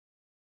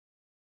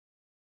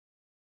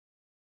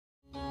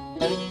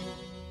In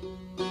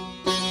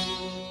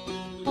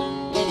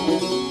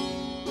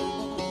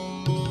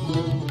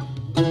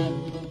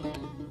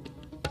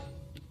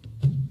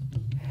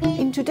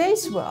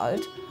today's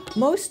world,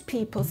 most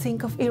people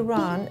think of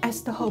Iran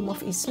as the home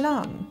of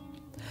Islam.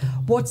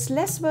 What's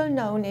less well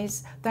known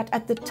is that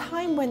at the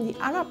time when the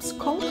Arabs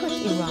conquered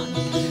Iran,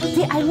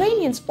 the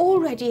Iranians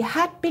already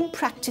had been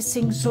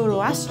practicing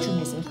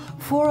Zoroastrianism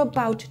for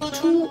about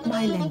 2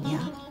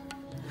 millennia.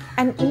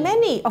 And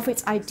many of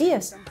its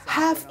ideas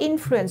have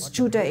influenced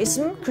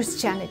Judaism,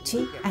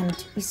 Christianity,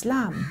 and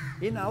Islam.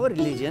 In our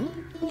religion,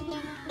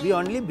 we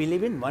only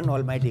believe in one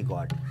Almighty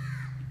God.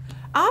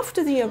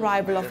 After the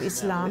arrival of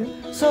Islam,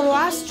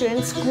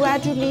 Zoroastrians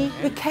gradually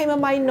became a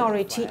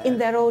minority in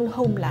their own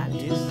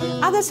homeland.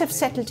 Others have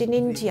settled in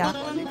India,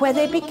 where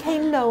they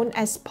became known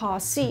as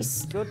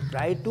Parsis. So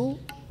try to...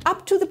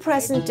 Up to the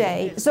present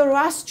day,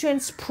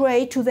 Zoroastrians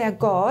pray to their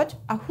god,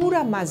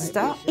 Ahura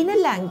Mazda, in a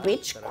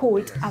language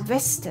called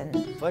Avestan.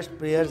 First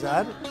prayers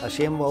are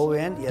Hashem Vahu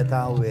and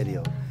Yatha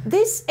Veryo.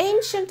 This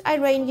ancient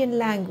Iranian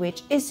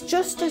language is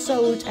just as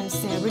old as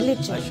their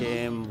religion.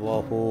 Hashem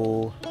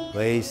Vahu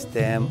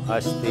Vaistem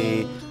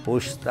Asti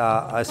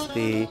Pushta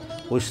Asti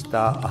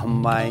Pushta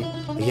Ahammai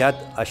Yat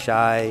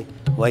Ashai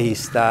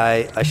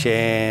Vahistai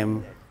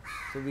Hashem.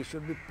 So we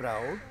should be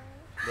proud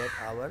that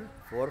our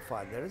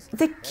forefathers...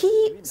 The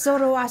key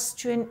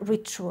Zoroastrian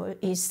ritual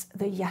is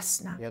the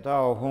Yasna.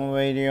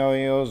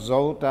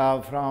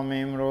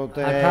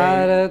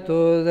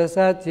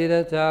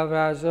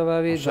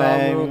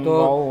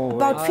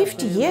 About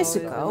 50 years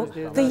ago,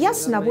 the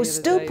Yasna was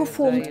still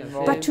performed,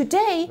 but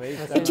today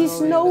it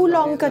is no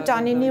longer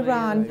done in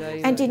Iran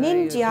and in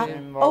India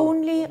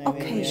only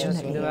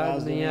occasionally.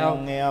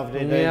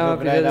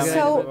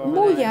 So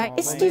MUYA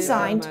is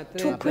designed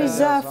to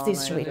preserve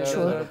this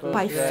ritual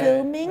by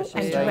filming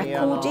and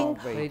recording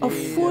a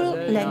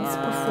full-length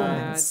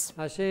performance.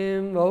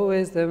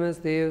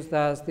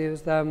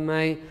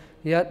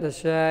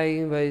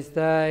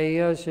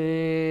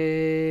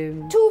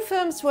 Two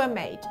films were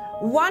made.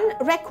 One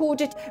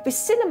recorded with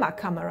cinema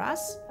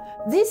cameras.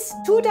 This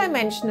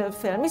two-dimensional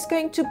film is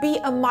going to be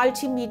a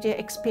multimedia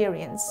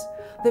experience.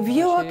 The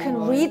viewer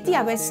can read the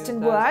Avestan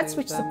words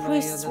which the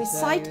priests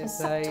recite as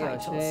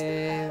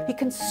subtitles. He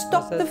can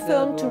stop the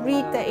film to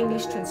read their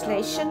English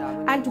translation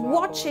and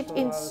watch it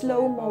in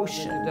slow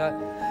motion.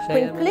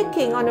 When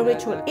clicking on a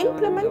ritual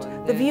implement,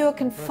 the viewer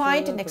can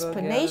find an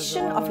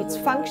explanation of its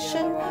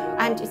function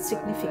and its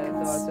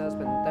significance.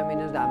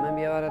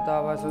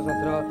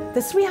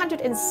 The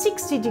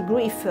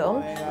 360-degree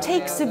film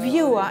takes the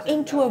viewer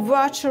into a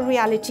virtual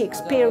reality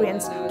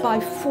experience by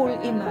full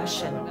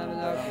immersion.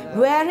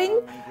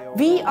 Wearing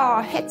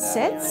VR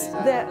headsets,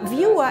 the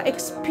viewer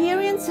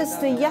experiences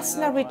the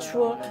Yasna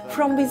ritual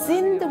from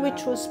within the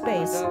ritual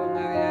space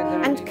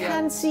and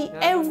can see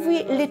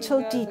every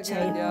little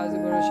detail.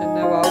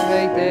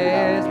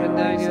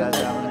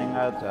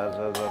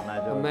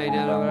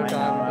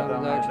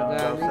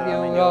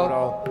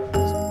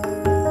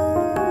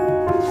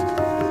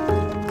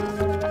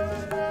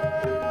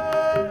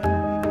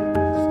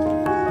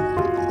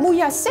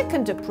 MUYA's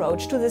second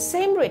approach to the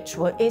same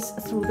ritual is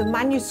through the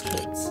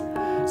manuscripts.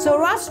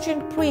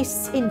 Zoroastrian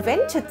priests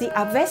invented the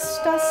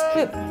Avesta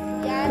script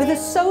with the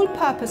sole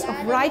purpose of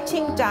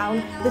writing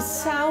down the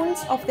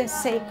sounds of their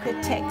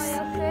sacred texts,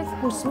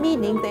 whose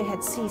meaning they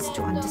had ceased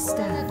to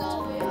understand.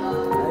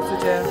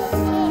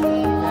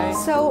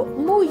 So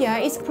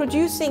MUYA is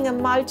producing a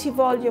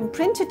multi-volume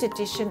printed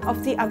edition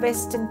of the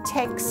Avestan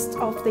text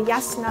of the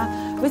Yasna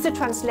with a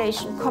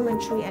translation,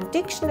 commentary and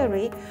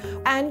dictionary,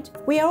 and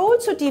we are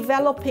also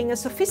developing a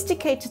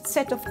sophisticated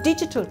set of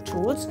digital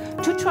tools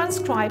to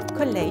transcribe,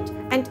 collate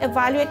and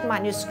evaluate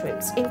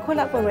manuscripts in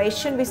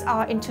collaboration with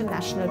our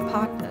international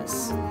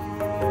partners.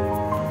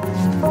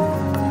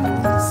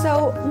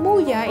 So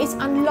MUYA is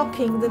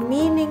unlocking the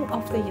meaning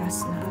of the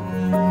Yasna.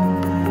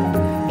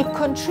 It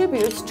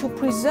contributes to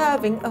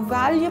preserving a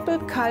valuable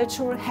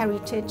cultural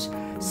heritage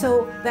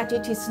so that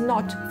it is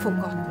not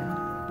forgotten.